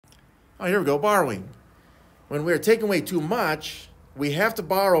Oh, here we go, borrowing. When we're taking away too much, we have to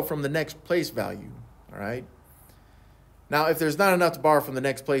borrow from the next place value, all right? Now, if there's not enough to borrow from the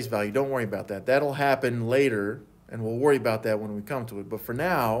next place value, don't worry about that. That'll happen later, and we'll worry about that when we come to it. But for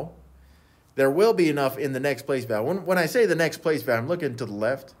now, there will be enough in the next place value. When I say the next place value, I'm looking to the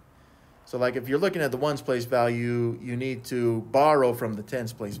left. So like if you're looking at the ones place value, you need to borrow from the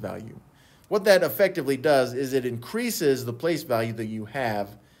tens place value. What that effectively does is it increases the place value that you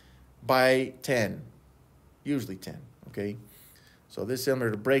have by 10, usually 10, okay? So this is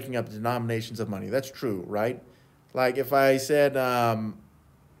similar to breaking up the denominations of money. That's true, right? Like if I said,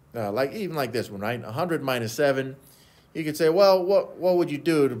 like even like this one, right? 100 minus 7, you could say, well, what would you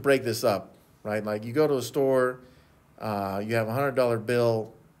do to break this up, right? Like you go to a store, you have a $100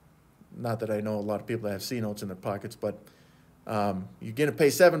 bill. Not that I know a lot of people that have C notes in their pockets, but you're going to pay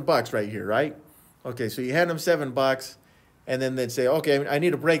 $7 right here, right? Okay, so you hand them $7, and then they'd say, okay, I need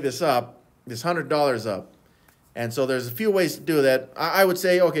to break this up, this $100 up. And so there's a few ways to do that. I would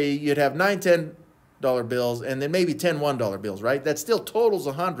say, okay, you'd have 9 $10 bills and then maybe 10 $1 bills, right? That still totals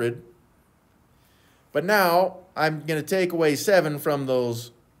 100. But now I'm going to take away 7 from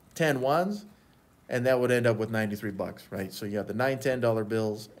those 10 ones, and that would end up with $93, right? So you have the 9 $10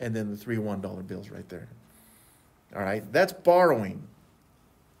 bills and then the 3 $1 bills right there. All right, that's borrowing.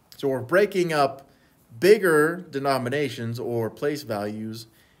 So we're breaking up bigger denominations or place values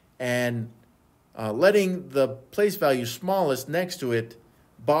and letting the place value smallest next to it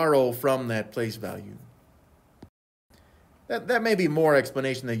borrow from that place value. That may be more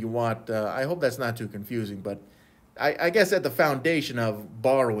explanation than you want. I hope that's not too confusing, but I guess at the foundation of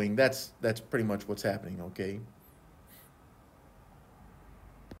borrowing, that's pretty much what's happening, okay?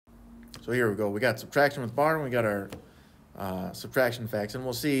 So here we go. We got subtraction with borrowing. We got our subtraction facts, and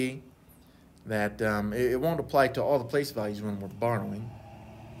we'll see that it won't apply to all the place values when we're borrowing.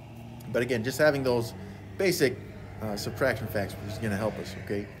 But again, just having those basic subtraction facts is going to help us,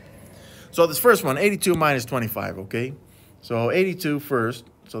 okay? So this first one, 82 minus 25, okay? So 82 first,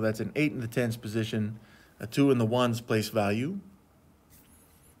 so that's an 8 in the tens position, a 2 in the ones place value.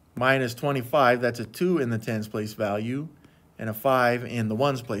 Minus 25, that's a 2 in the tens place value, and a 5 in the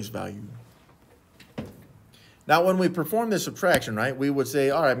ones place value. Now, when we perform this subtraction, right, we would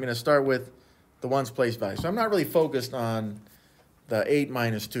say, all right, I'm going to start with the ones place value. So I'm not really focused on the 8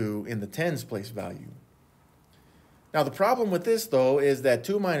 minus 2 in the tens place value. Now, the problem with this, though, is that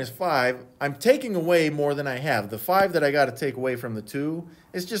 2 minus 5, I'm taking away more than I have. The 5 that I got to take away from the 2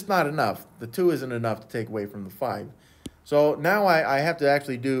 is just not enough. The 2 isn't enough to take away from the 5. So now I have to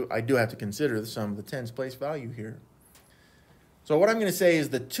actually do have to consider the sum of the tens place value here. So what I'm going to say is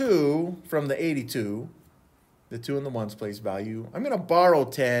the 2 from the 82, the 2 in the ones place value, I'm going to borrow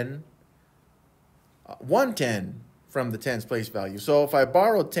 10, 110 from the tens place value. So if I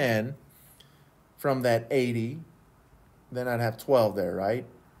borrow 10 from that 80, then I'd have 12 there, right?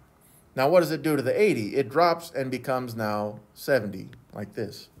 Now what does it do to the 80? It drops and becomes now 70, like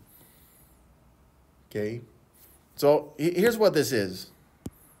this. Okay? So here's what this is.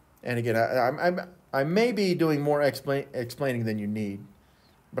 And again, I may be doing more explaining than you need,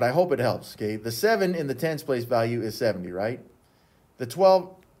 but I hope it helps, okay? The 7 in the tens place value is 70, right? The 12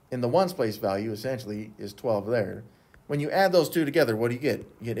 in the ones place value essentially is 12 there. When you add those two together, what do you get?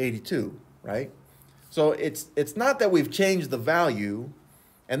 You get 82, right? So it's not that we've changed the value,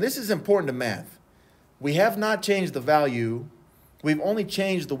 and this is important to math. We have not changed the value. We've only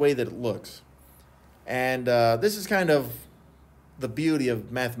changed the way that it looks. And this is kind of the beauty of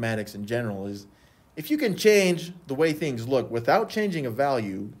mathematics in general, is if you can change the way things look without changing a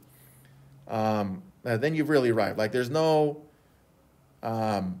value, then you've really arrived. Like there's no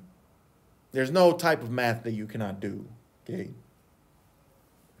type of math that you cannot do, okay?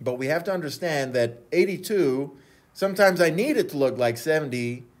 But we have to understand that 82, sometimes I need it to look like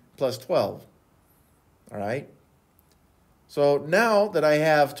 70 plus 12, all right? So now that I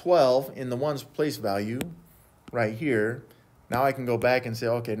have 12 in the ones place value right here, now I can go back and say,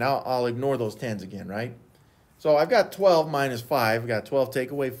 okay, now I'll ignore those 10s again, right? So I've got 12 minus 5. I've got 12 take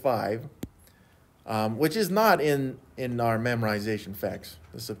away 5, which is not in our memorization facts,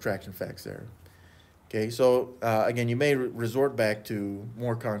 the subtraction facts there. Okay, so again, you may resort back to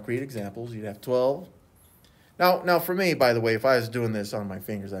more concrete examples. You'd have 12. Now for me, by the way, if I was doing this on my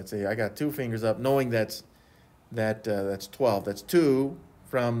fingers, I'd say I got 2 fingers up, knowing that's 12. That's 2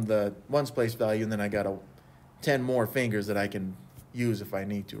 from the ones place value, and then I got 10 more fingers that I can use if I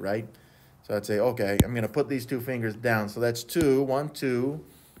need to, right? So I'd say, okay, I'm going to put these 2 fingers down. So that's 2, 1, 2.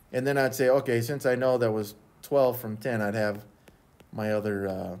 And then I'd say, okay, since I know that was 12 from 10, I'd have my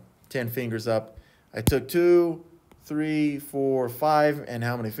other 10 fingers up. I took 2 3, 4, 5, and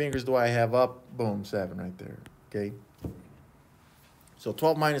how many fingers do I have up? Boom, 7 right there, okay? So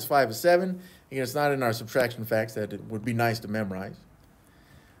 12 minus 5 is 7. Again, it's not in our subtraction facts that it would be nice to memorize.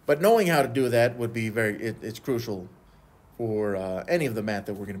 But knowing how to do that would be it's crucial for any of the math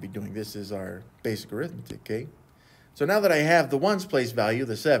that we're going to be doing. This is our basic arithmetic, okay? So now that I have the ones place value,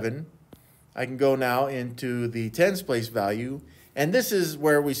 the 7, I can go now into the tens place value. And this is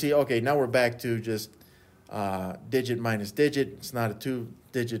where we see, okay, now we're back to just digit minus digit. It's not a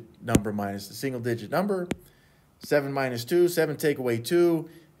 2-digit number minus a single-digit number. 7 minus 2, 7 take away 2.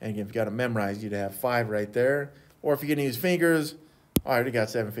 And again, if you got to memorize, you'd have 5 right there. Or if you're going to use fingers, I already got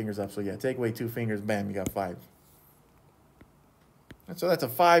 7 fingers up. So yeah, take away 2 fingers, bam, you got 5. And so that's a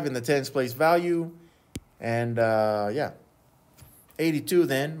 5 in the tens place value. And yeah, 82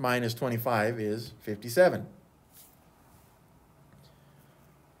 then minus 25 is 57.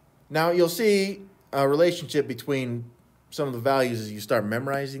 Now you'll see a relationship between some of the values as you start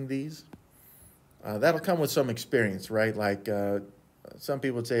memorizing these. That'll come with some experience, right? Like some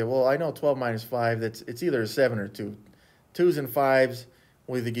people would say, well, I know 12 minus 5, it's either a 7 or 2. 2s and 5s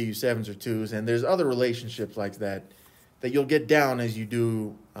will either give you 7s or 2s. And there's other relationships like that that you'll get down as you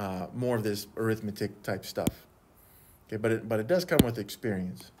do more of this arithmetic type stuff. Okay, but it does come with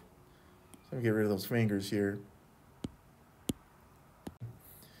experience. So let me get rid of those fingers here.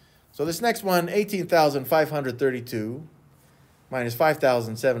 So this next one, 18,532 minus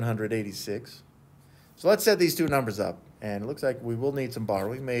 5,786. So let's set these two numbers up. And it looks like we will need some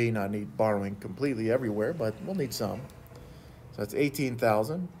borrowing. We may not need borrowing completely everywhere, but we'll need some. So that's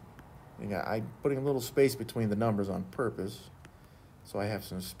 18,000. I'm putting a little space between the numbers on purpose, so I have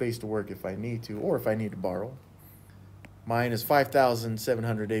some space to work if I need to, or if I need to borrow. Minus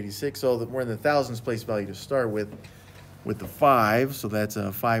 5,786, so that we're in the thousands place value to start with the 5, so that's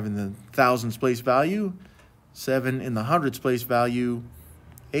a 5 in the thousands place value, 7 in the hundreds place value,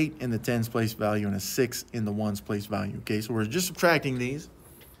 8 in the tens place value, and a 6 in the ones place value. Okay, so we're just subtracting these.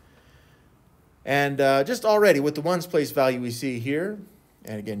 And just already with the ones place value we see here,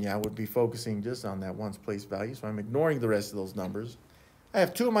 and again, yeah, I would be focusing just on that ones place value, so I'm ignoring the rest of those numbers. I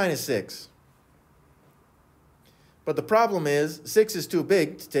have 2 minus 6. But the problem is 6 is too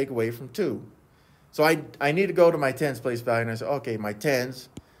big to take away from 2. So I need to go to my tens place value, and I say, okay, my tens,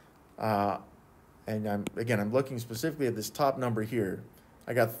 and I'm looking specifically at this top number here.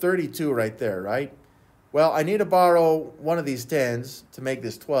 I got 32 right there, right? Well, I need to borrow one of these tens to make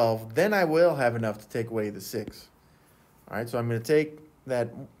this 12. Then I will have enough to take away the 6. All right, so I'm going to take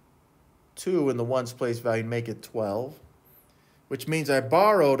that 2 in the ones place value and make it 12, which means I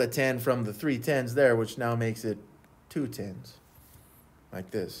borrowed a 10 from the 3 tens there, which now makes it 2 tens,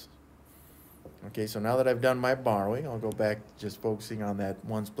 like this. Okay, so now that I've done my borrowing, I'll go back to just focusing on that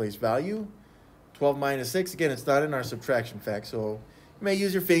ones place value. 12 minus 6, again, it's not in our subtraction fact, so you may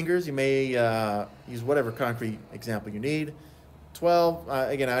use your fingers, you may use whatever concrete example you need. 12,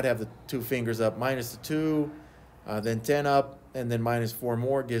 again, I'd have the 2 fingers up, minus the 2, then 10 up, and then minus 4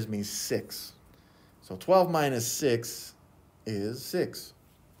 more gives me 6. So 12 minus 6 is 6.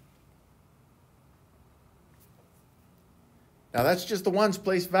 Now that's just the ones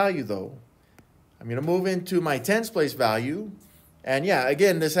place value though. I'm going to move into my tens place value. And yeah,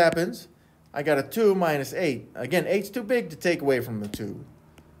 again, this happens. I got a 2 minus 8. Again, 8's too big to take away from the 2.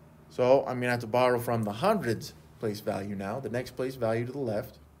 So I'm going to have to borrow from the hundreds place value now, the next place value to the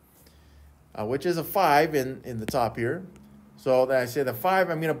left, which is a 5 in the top here. So that I say the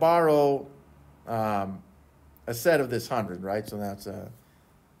 5, I'm going to borrow a set of this 100, right? So that's a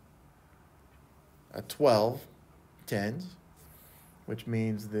 12 tens, which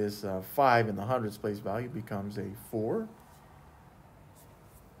means this 5 in the hundreds place value becomes a 4.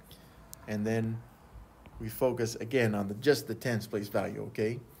 And then we focus again on just the tens place value,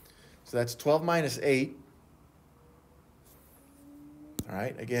 okay? So that's 12 minus 8. All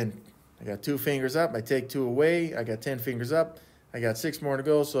right, again, I got 2 fingers up. I take 2 away. I got 10 fingers up. I got 6 more to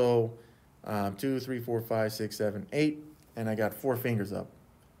go. So 2, 3, 4, 5, 6, 7, 8. And I got 4 fingers up.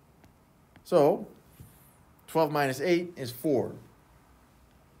 So 12 minus 8 is 4.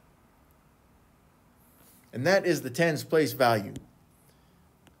 And that is the tens place value.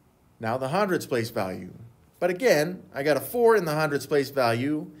 Now the hundreds place value. But again, I got a 4 in the hundreds place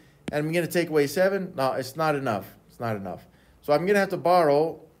value. And I'm going to take away 7. No, it's not enough. It's not enough. So I'm going to have to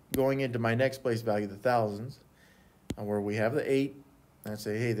borrow, going into my next place value, the thousands, where we have the 8. And I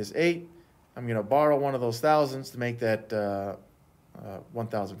say, hey, this 8, I'm going to borrow one of those thousands to make that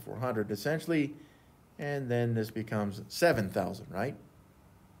 1,400 essentially. And then this becomes 7,000, right?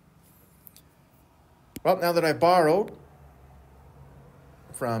 Well, now that I borrowed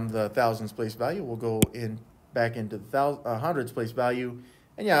from the thousands place value, we'll go into back into the hundreds place value.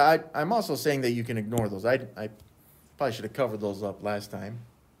 And yeah, I'm also saying that you can ignore those. I probably should have covered those up last time.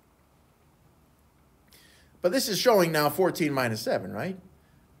 But this is showing now 14 minus 7, right?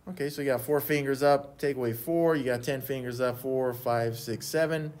 Okay, so you got 4 fingers up, take away 4, you got 10 fingers up, 4, 5, 6,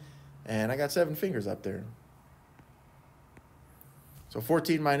 7, and I got 7 fingers up there. So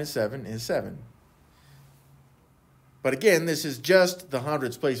 14 minus 7 is 7. But again, this is just the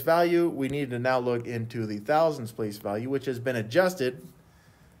hundreds place value. We need to now look into the thousands place value, which has been adjusted.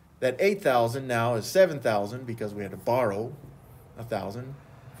 That 8,000 now is 7,000 because we had to borrow 1,000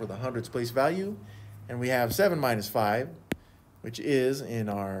 for the hundreds place value. And we have 7 minus 5, which is in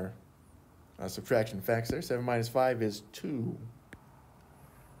our subtraction facts there. 7 minus 5 is 2.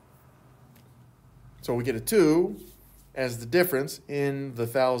 So we get a 2 as the difference in the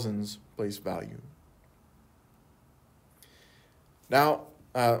thousands place value. Now,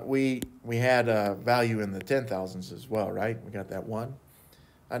 we had a value in the 10,000s as well, right? We got that 1.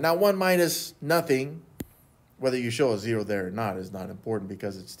 Now, 1 minus nothing, whether you show a 0 there or not, is not important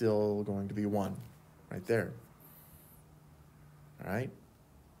because it's still going to be 1 right there. All right?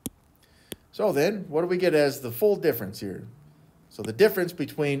 So then, what do we get as the full difference here? So the difference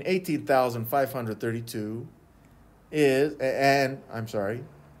between 18,532 is, and I'm sorry,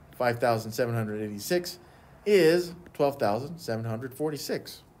 5,786 is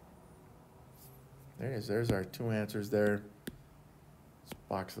 12,746. There it is. There's our 2 answers there. Let's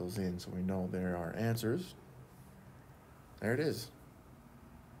box those in so we know there are answers. There it is.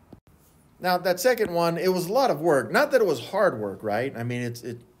 Now, that second one, it was a lot of work. Not that it was hard work, right? I mean,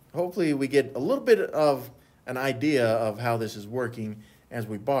 hopefully we get a little bit of an idea of how this is working as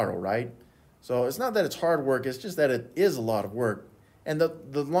we borrow, right? So it's not that it's hard work. It's just that it is a lot of work. And the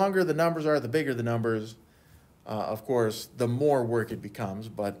longer the numbers are, the bigger the numbers, of course, the more work it becomes.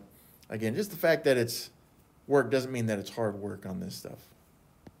 But again, just the fact that it's work doesn't mean that it's hard work on this stuff.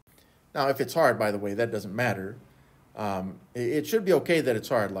 Now, if it's hard, by the way, that doesn't matter. It should be okay that it's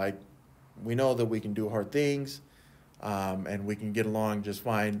hard. Like, we know that we can do hard things, and we can get along just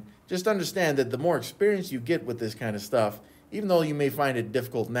fine. Just understand that the more experience you get with this kind of stuff, even though you may find it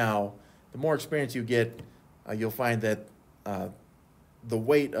difficult now, the more experience you get, you'll find that the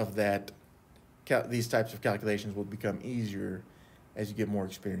weight of these types of calculations will become easier as you get more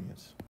experience.